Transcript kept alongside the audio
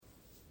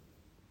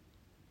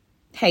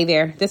Hey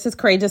there, this is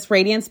Courageous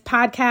Radiance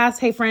Podcast.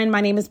 Hey friend,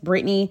 my name is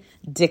Brittany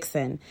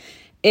Dixon.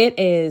 It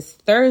is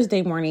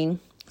Thursday morning,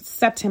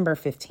 September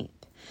 15th.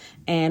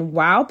 And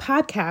while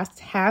podcast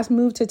has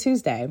moved to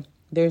Tuesday,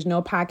 there's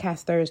no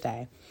podcast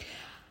Thursday.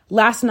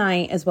 Last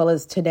night, as well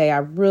as today, I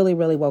really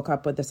woke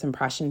up with this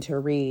impression to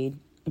read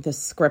the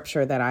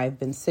scripture that I've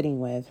been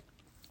sitting with.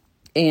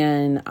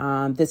 And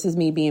this is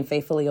me being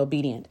faithfully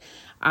obedient.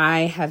 I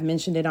have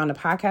mentioned it on the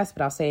podcast,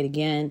 but I'll say it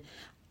again.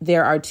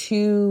 There are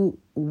two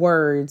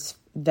words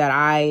that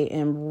I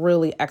am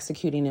really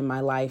executing in my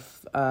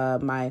life. How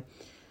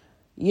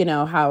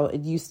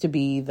it used to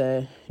be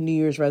the New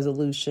Year's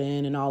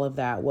resolution and all of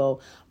that. Well,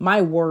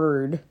 my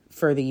word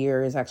for the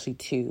year is actually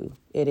two.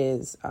 It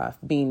is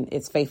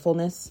it's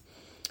faithfulness.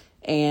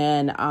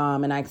 And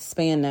I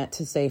expand that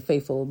to say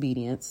faithful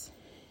obedience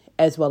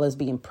as well as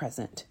being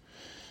present.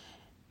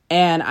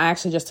 And I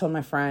actually just told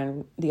my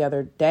friend the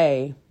other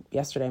day,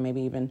 yesterday,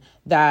 maybe even,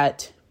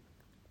 that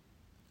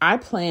I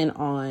plan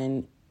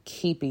on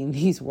keeping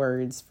these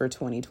words for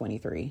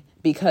 2023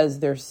 because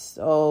they're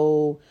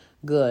so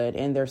good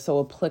and they're so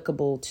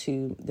applicable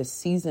to the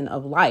season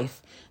of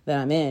life that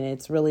I'm in.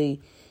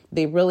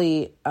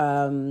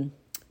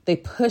 They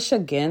push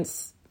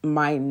against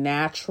my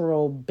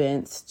natural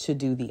bents to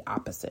do the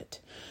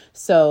opposite.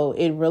 So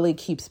it really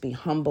keeps me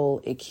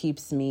humble. It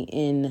keeps me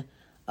in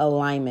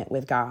alignment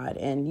with God.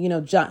 And,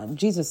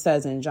 Jesus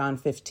says in John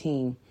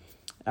 15,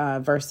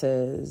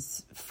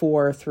 verses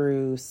 4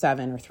 through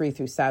 7 or 3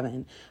 through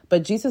 7.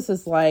 But Jesus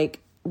is like,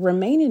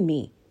 remain in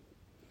me.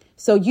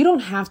 So you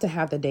don't have to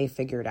have the day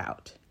figured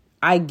out.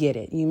 I get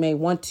it. You may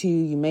want to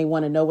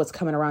know what's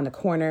coming around the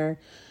corner.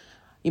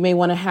 You may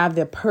want to have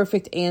the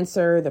perfect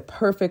answer, the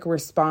perfect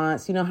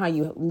response. You know how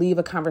you leave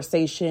a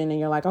conversation and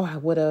you're like, oh, I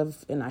would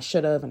have, and I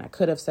should have, and I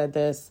could have said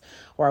this,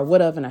 or I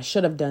would have, and I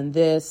should have done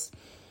this.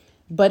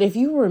 But if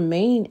you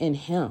remain in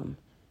him,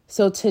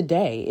 so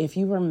today, if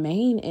you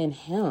remain in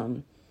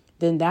him,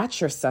 then that's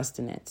your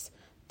sustenance.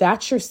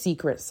 That's your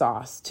secret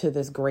sauce to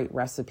this great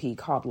recipe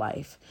called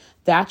life.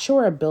 That's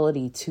your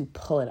ability to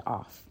pull it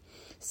off.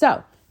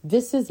 So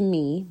this is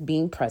me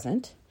being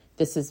present.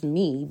 This is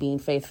me being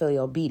faithfully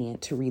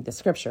obedient to read the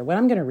scripture. What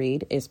I'm going to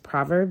read is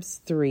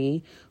Proverbs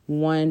 3,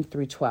 1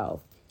 through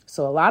 12.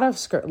 So a lot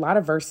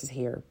of verses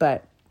here,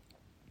 but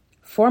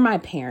for my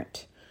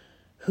parent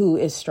who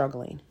is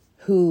struggling,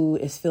 who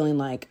is feeling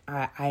like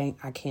I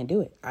can't do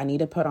it. I need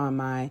to put on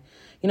my,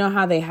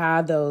 how they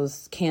have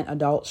those can't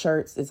adult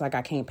shirts. It's like,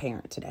 I can't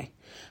parent today.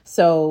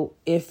 So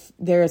if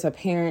there is a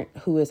parent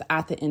who is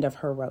at the end of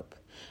her rope,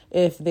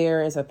 if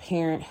there is a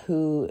parent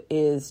who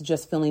is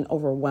just feeling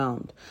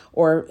overwhelmed,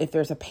 or if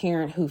there's a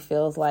parent who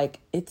feels like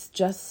it's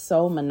just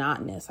so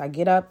monotonous. I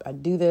get up, I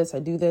do this,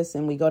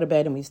 and we go to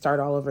bed and we start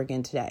all over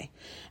again today.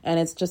 And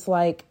it's just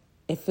like,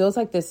 it feels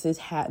like this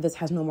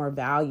has no more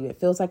value. It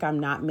feels like I'm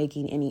not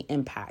making any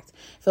impact.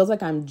 It feels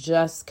like I'm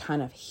just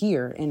kind of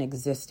here and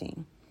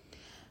existing.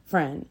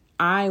 Friend,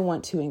 I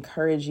want to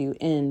encourage you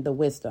in the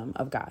wisdom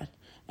of God.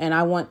 And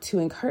I want to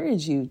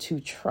encourage you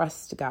to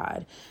trust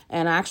God.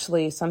 And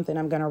actually, something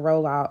I'm going to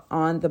roll out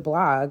on the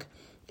blog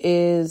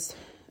is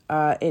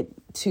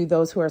to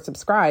those who are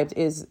subscribed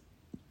is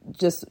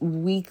just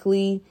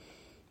weekly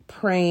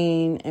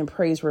praying and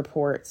praise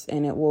reports,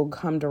 and it will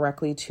come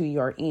directly to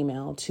your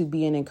email to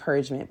be an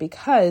encouragement,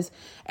 because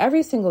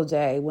every single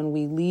day when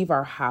we leave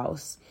our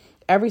house,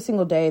 every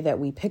single day that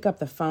we pick up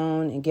the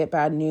phone and get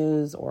bad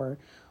news or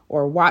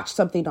watch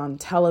something on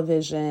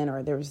television,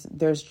 or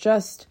there's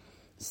just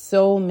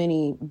so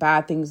many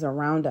bad things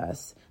around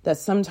us that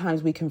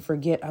sometimes we can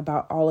forget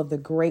about all of the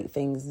great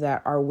things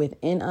that are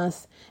within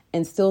us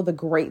and still the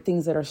great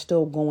things that are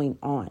still going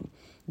on.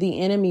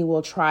 The enemy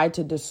will try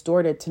to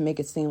distort it to make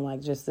it seem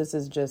like this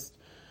is just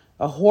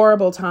a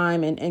horrible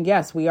time. And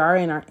yes, we are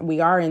in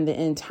the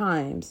end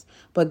times,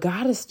 but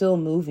God is still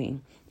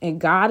moving and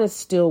God is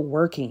still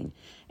working.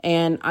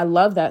 And I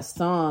love that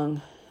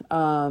song,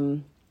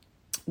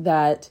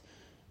 that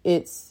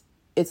it's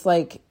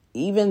like,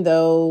 even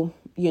though,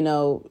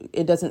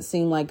 it doesn't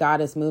seem like God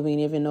is moving,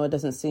 even though it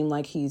doesn't seem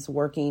like he's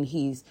working,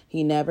 he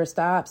never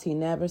stops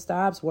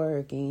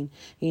working.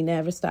 He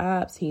never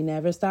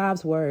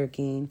stops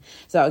working.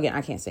 So again,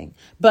 I can't sing,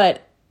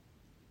 but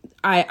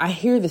I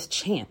hear this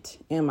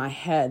chant in my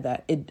head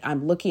that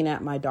I'm looking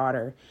at my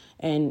daughter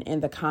and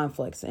the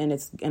conflicts, and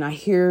I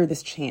hear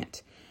this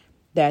chant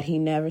that he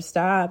never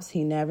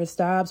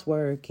stops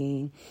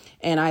working.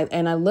 And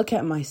I look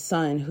at my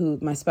son,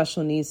 my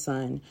special needs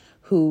son,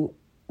 who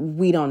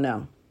we don't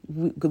know.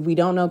 We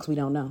don't know because we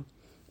don't know.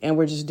 And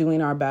we're just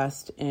doing our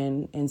best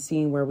and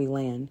seeing where we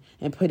land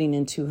and putting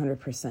in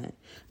 200%.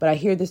 But I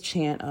hear this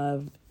chant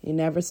of, he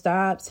never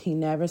stops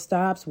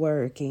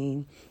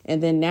working.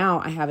 And then now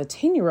I have a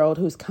 10-year-old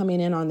who's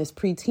coming in on this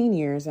preteen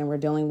years, and we're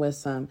dealing with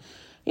some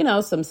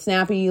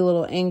snappy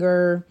little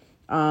anger,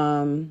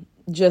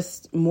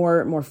 just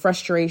more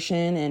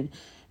frustration.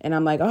 And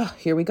I'm like, oh,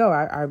 here we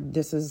go.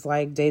 This is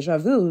like deja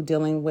vu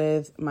dealing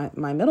with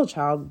my middle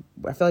child.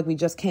 I feel like we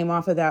just came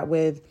off of that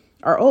with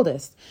our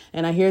oldest.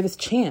 And I hear this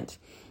chant.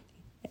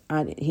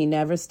 He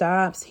never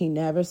stops. He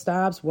never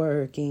stops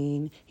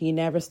working. He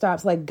never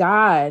stops. Like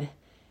God,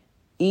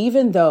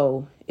 even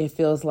though it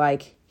feels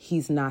like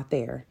he's not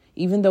there,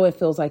 even though it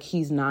feels like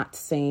he's not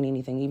saying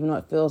anything, even though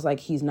it feels like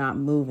he's not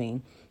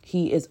moving,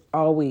 he is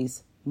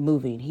always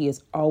moving. He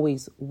is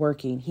always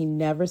working. He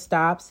never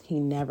stops. He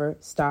never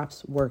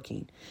stops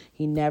working.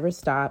 He never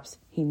stops.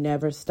 He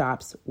never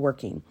stops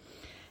working.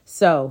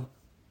 So,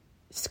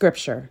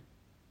 Scripture,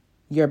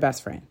 your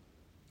best friend.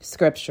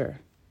 Scripture,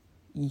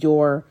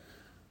 your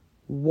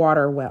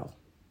water well,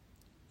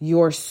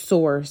 your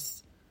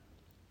source,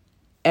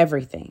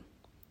 everything.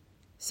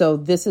 So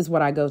this is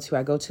what I go to.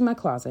 I go to my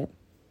closet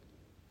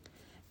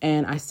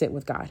and I sit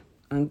with God.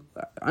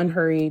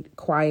 Unhurried,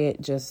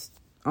 quiet, just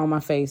on my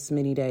face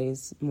many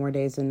days, more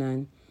days than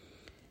none.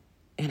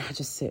 And I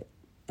just sit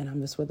and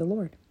I'm just with the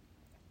Lord.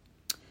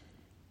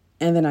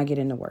 And then I get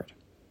in the Word.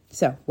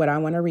 So what I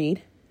want to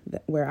read,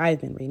 where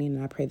I've been reading,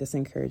 and I pray this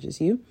encourages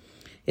you,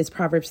 is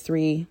Proverbs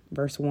 3,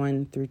 verse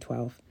 1 through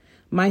 12.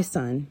 My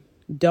son,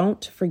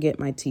 don't forget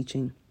my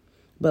teaching,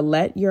 but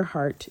let your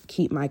heart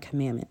keep my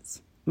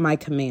commands.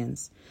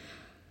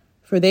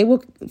 For they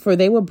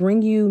will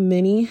bring you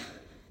many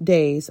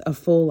days of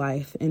full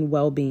life and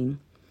well-being.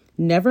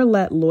 Never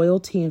let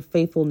loyalty and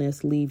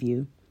faithfulness leave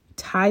you.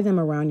 Tie them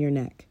around your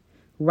neck.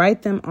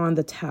 Write them on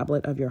the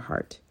tablet of your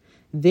heart.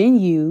 Then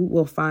you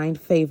will find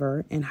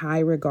favor and high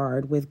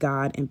regard with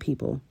God and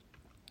people.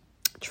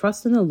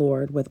 Trust in the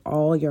Lord with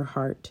all your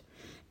heart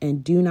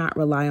and do not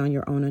rely on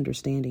your own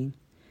understanding.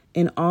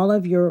 In all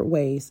of your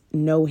ways,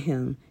 know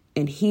him,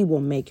 and he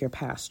will make your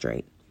path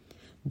straight.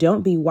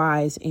 Don't be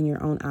wise in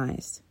your own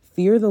eyes.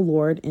 Fear the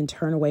Lord and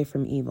turn away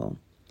from evil.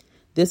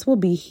 This will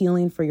be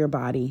healing for your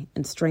body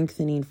and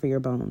strengthening for your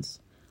bones.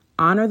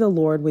 Honor the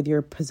Lord with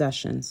your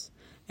possessions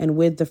and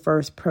with the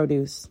first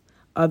produce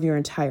of your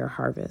entire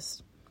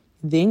harvest.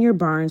 Then your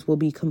barns will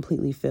be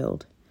completely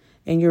filled,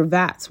 and your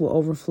vats will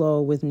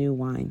overflow with new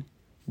wine.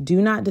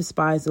 Do not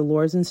despise the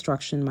Lord's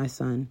instruction, my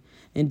son,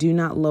 and do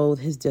not loathe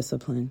his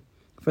discipline.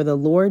 For the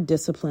Lord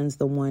disciplines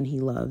the one he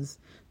loves,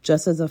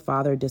 just as a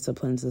father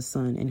disciplines the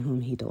son in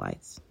whom he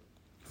delights.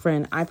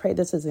 Friend, I pray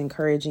this is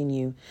encouraging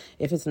you.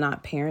 If it's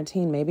not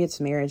parenting, maybe it's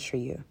marriage for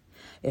you.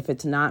 If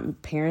it's not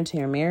parenting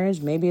or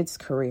marriage, maybe it's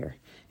career.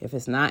 If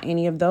it's not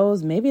any of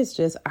those, maybe it's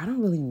just, I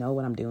don't really know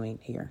what I'm doing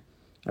here.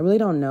 I really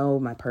don't know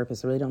my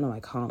purpose. I really don't know my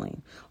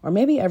calling. Or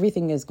maybe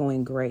everything is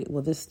going great.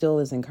 Well, this still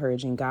is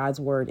encouraging. God's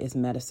word is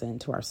medicine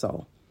to our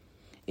soul.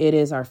 It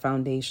is our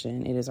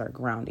foundation. It is our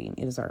grounding.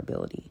 It is our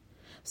ability.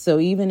 So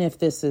even if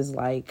this is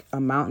like a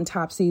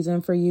mountaintop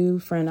season for you,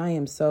 friend, I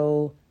am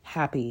so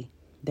happy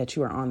that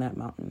you are on that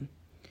mountain.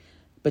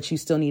 But you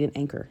still need an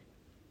anchor,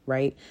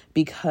 right?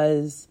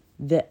 Because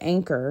the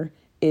anchor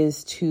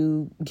is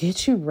to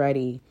get you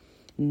ready.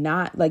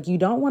 Not like you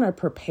don't want to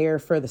prepare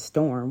for the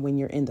storm when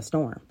you're in the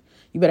storm.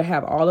 You better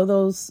have all of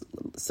those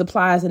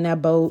supplies in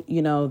that boat,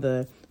 you know,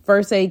 the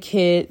first aid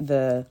kit,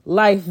 the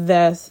life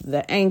vest,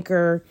 the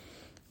anchor,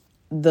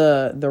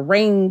 the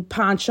rain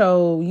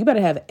poncho. You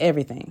better have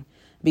everything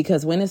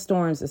because when it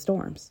storms, it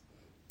storms.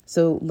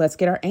 So let's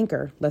get our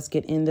anchor. Let's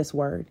get in this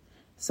word.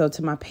 So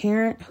to my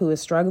parent who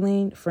is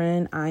struggling,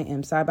 friend, I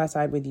am side by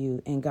side with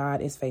you and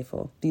God is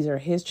faithful. These are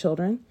his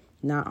children,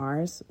 not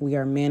ours. We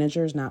are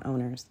managers, not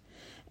owners.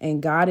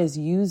 And God is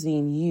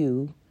using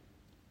you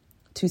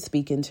to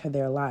speak into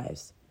their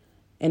lives.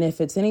 And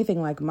if it's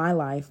anything like my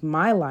life,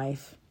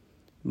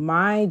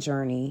 my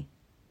journey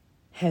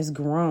has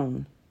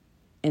grown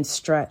and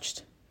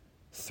stretched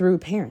through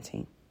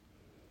parenting.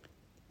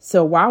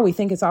 So while we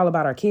think it's all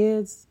about our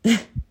kids,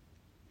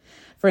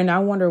 friend, I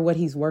wonder what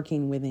he's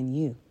working within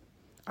you.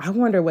 I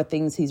wonder what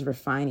things he's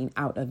refining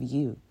out of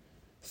you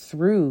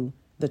through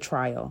the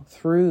trial,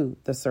 through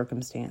the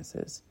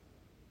circumstances.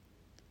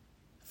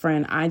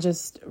 Friend, I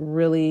just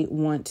really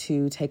want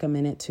to take a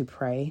minute to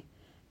pray.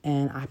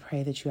 And I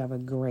pray that you have a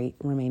great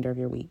remainder of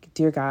your week.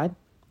 Dear God,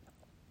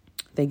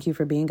 thank you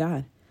for being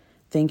God.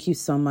 Thank you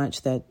so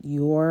much that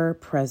your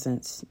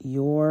presence,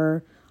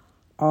 your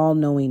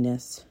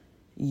all-knowingness,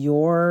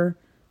 your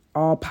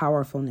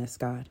all-powerfulness,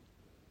 God.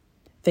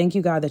 Thank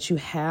you, God, that you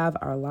have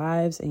our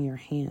lives in your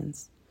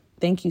hands.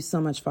 Thank you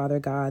so much, Father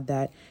God,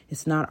 that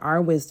it's not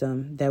our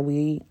wisdom that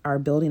we are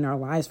building our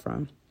lives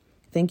from.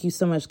 Thank you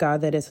so much,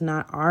 God, that it's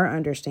not our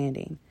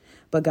understanding,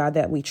 but God,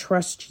 that we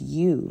trust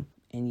you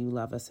and you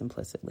love us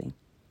implicitly.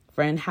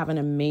 Friend, have an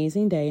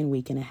amazing day and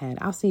weekend ahead.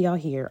 I'll see y'all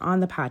here on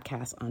the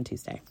podcast on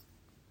Tuesday.